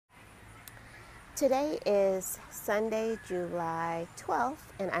Today is Sunday, July 12th,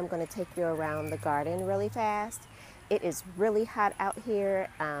 and I'm going to take you around the garden really fast. It is really hot out here.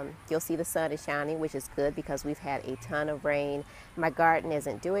 You'll see the sun is shining, which is good because we've had a ton of rain. My garden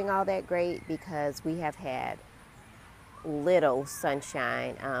isn't doing all that great because we have had little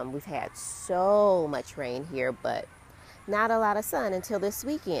sunshine. We've had so much rain here, but not a lot of sun until this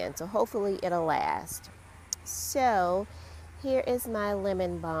weekend, so hopefully it'll last. So here is my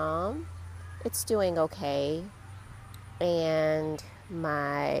lemon balm. It's doing okay. And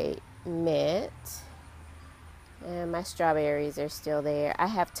my mint and my strawberries are still there. I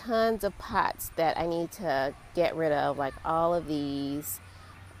have tons of pots that I need to get rid of, like all of these.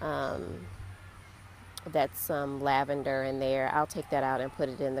 That's some lavender in there. I'll take that out and put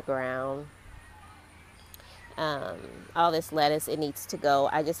it in the ground. All this lettuce, it needs to go.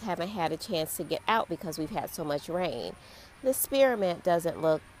 I just haven't had a chance to get out because we've had so much rain. The spearmint doesn't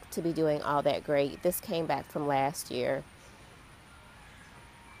look to be doing all that great. This came back from last year.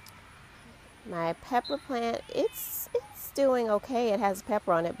 My pepper plant, it's doing okay. It has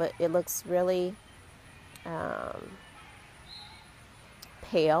pepper on it, but it looks really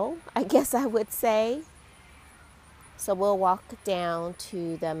pale, I guess I would say. So we'll walk down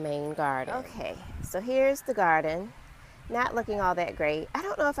to the main garden. Okay, so here's the garden. Not looking all that great. I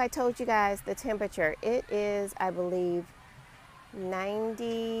don't know if I told you guys the temperature. It is, I believe,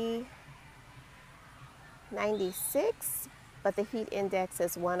 96, but the heat index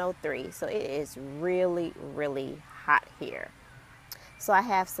is 103. So it is really, really hot here. So I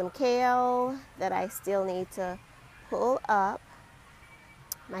have some kale that I still need to pull up.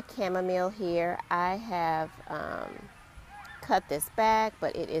 My chamomile here. I have cut this back,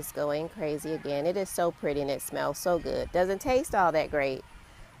 but it is going crazy again. It is so pretty and it smells so good. Doesn't taste all that great,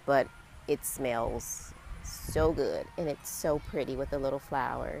 but it smells so good and it's so pretty with the little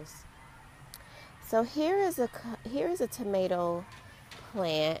flowers. So here is a tomato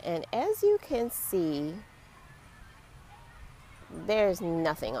plant, and as you can see, there's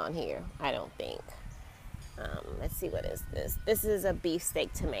nothing on here, I don't think. Let's see, what is this? This is a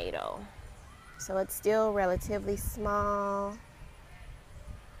beefsteak tomato. So it's still relatively small.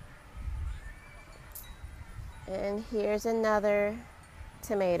 And here's another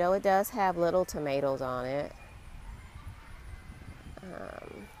tomato. It does have little tomatoes on it.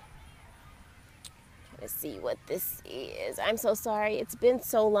 Trying to see what this is. I'm so sorry. It's been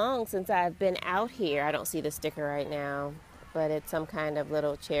so long since I've been out here. I don't see the sticker right now, but it's some kind of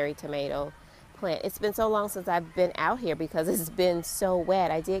little cherry tomato plant. It's been so long since I've been out here because it's been so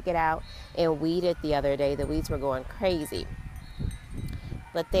wet. I did get out and weed it the other day. The weeds were going crazy.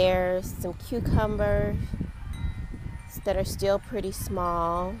 But there's some cucumbers that are still pretty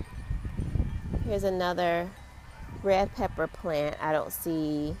small. Here's another red pepper plant. I don't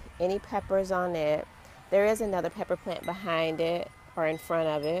see any peppers on it. There is another pepper plant behind it or in front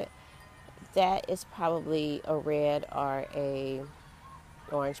of it. That is probably a red or a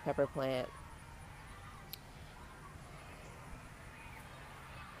orange pepper plant.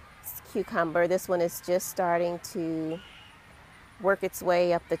 Cucumber. This one is just starting to work its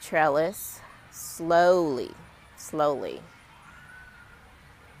way up the trellis slowly.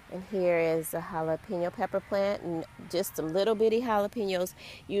 And here is a jalapeno pepper plant, and just some little bitty jalapenos.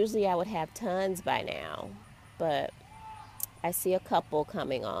 Usually I would have tons by now, but I see a couple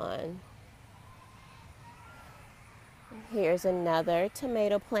coming on. Here's another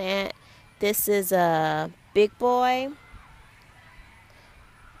tomato plant. This is a big boy.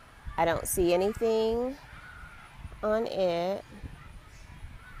 I don't see anything on it.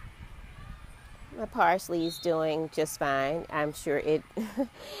 My parsley is doing just fine. I'm sure it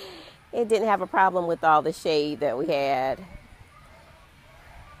it didn't have a problem with all the shade that we had.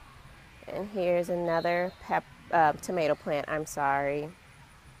 And here's another tomato plant. I'm sorry.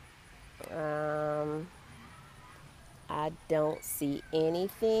 I don't see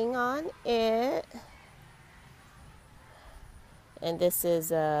anything on it. And this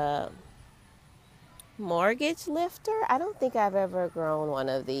is a mortgage lifter. I don't think I've ever grown one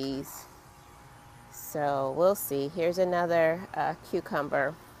of these. So we'll see. Here's another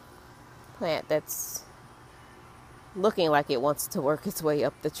cucumber plant that's looking like it wants to work its way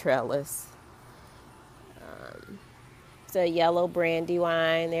up the trellis. It's a yellow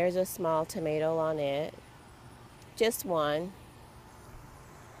brandywine. There's a small tomato on it. Just one.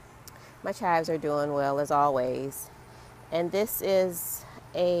 My chives are doing well as always. And this is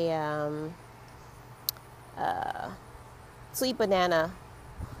a sweet banana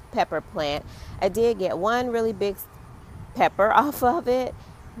pepper plant. I did get one really big pepper off of it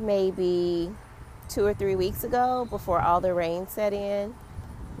maybe 2 or 3 weeks ago before all the rain set in.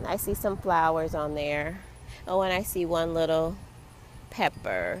 And I see some flowers on there. Oh, and I see one little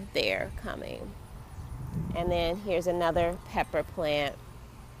pepper there coming. And then here's another pepper plant.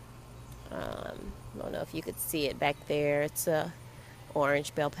 I don't know if you could see it back there. It's a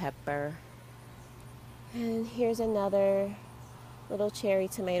orange bell pepper. And here's another little cherry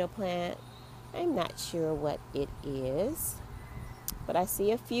tomato plant. I'm not sure what it is, but I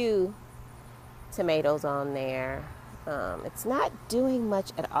see a few tomatoes on there. It's not doing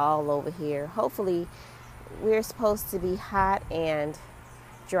much at all over here. Hopefully, we're supposed to be hot and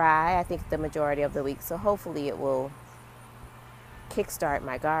dry, I think, the majority of the week. So hopefully it will kickstart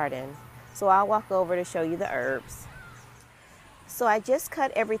my garden. So I'll walk over to show you the herbs. So I just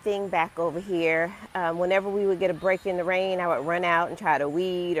cut everything back over here. Whenever we would get a break in the rain, I would run out and try to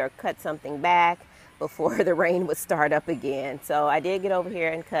weed or cut something back before the rain would start up again. So I did get over here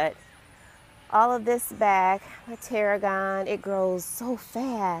and cut all of this back. My tarragon, it grows so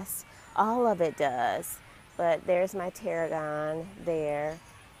fast. All of it does. But there's my tarragon there.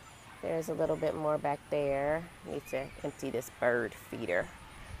 There's a little bit more back there. Need to empty this bird feeder.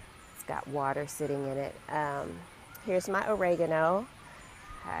 It's got water sitting in it. Here's my oregano.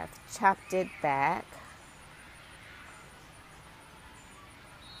 I've chopped it back.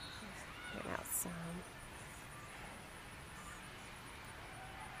 Get out some.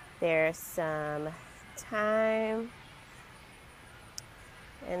 There's some thyme.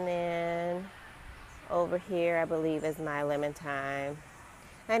 And then over here, I believe, is my lemon thyme.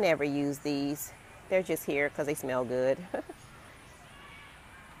 I never use these. They're just here because they smell good.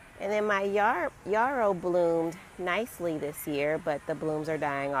 And then my yarrow bloomed nicely this year, but the blooms are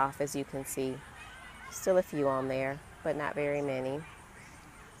dying off, as you can see. Still a few on there, but not very many.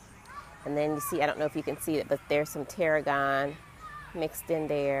 And then you see, I don't know if you can see it, but there's some tarragon mixed in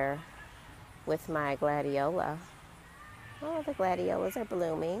there with my gladiola. Oh, the gladiolas are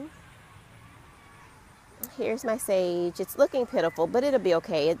blooming. Here's my sage. It's looking pitiful, but it'll be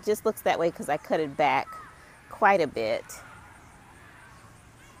okay. It just looks that way because I cut it back quite a bit.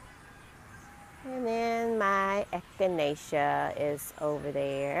 And then my echinacea is over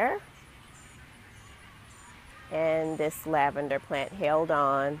there. And this lavender plant held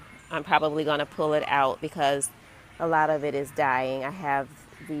on. I'm probably going to pull it out because a lot of it is dying. I have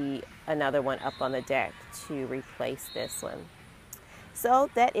another one up on the deck to replace this one. So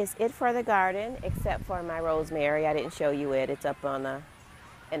that is it for the garden, except for my rosemary. I didn't show you it. It's up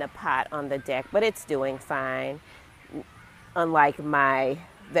in a pot on the deck, but it's doing fine, unlike my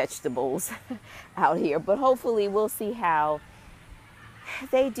vegetables out here. But hopefully we'll see how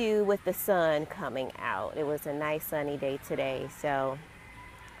they do with the sun coming out. It was a nice sunny day today, so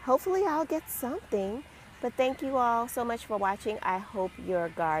hopefully I'll get something. But thank you all so much for watching. I hope your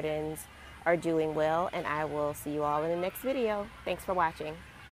gardens are doing well, and I will see you all in the next video. Thanks for watching.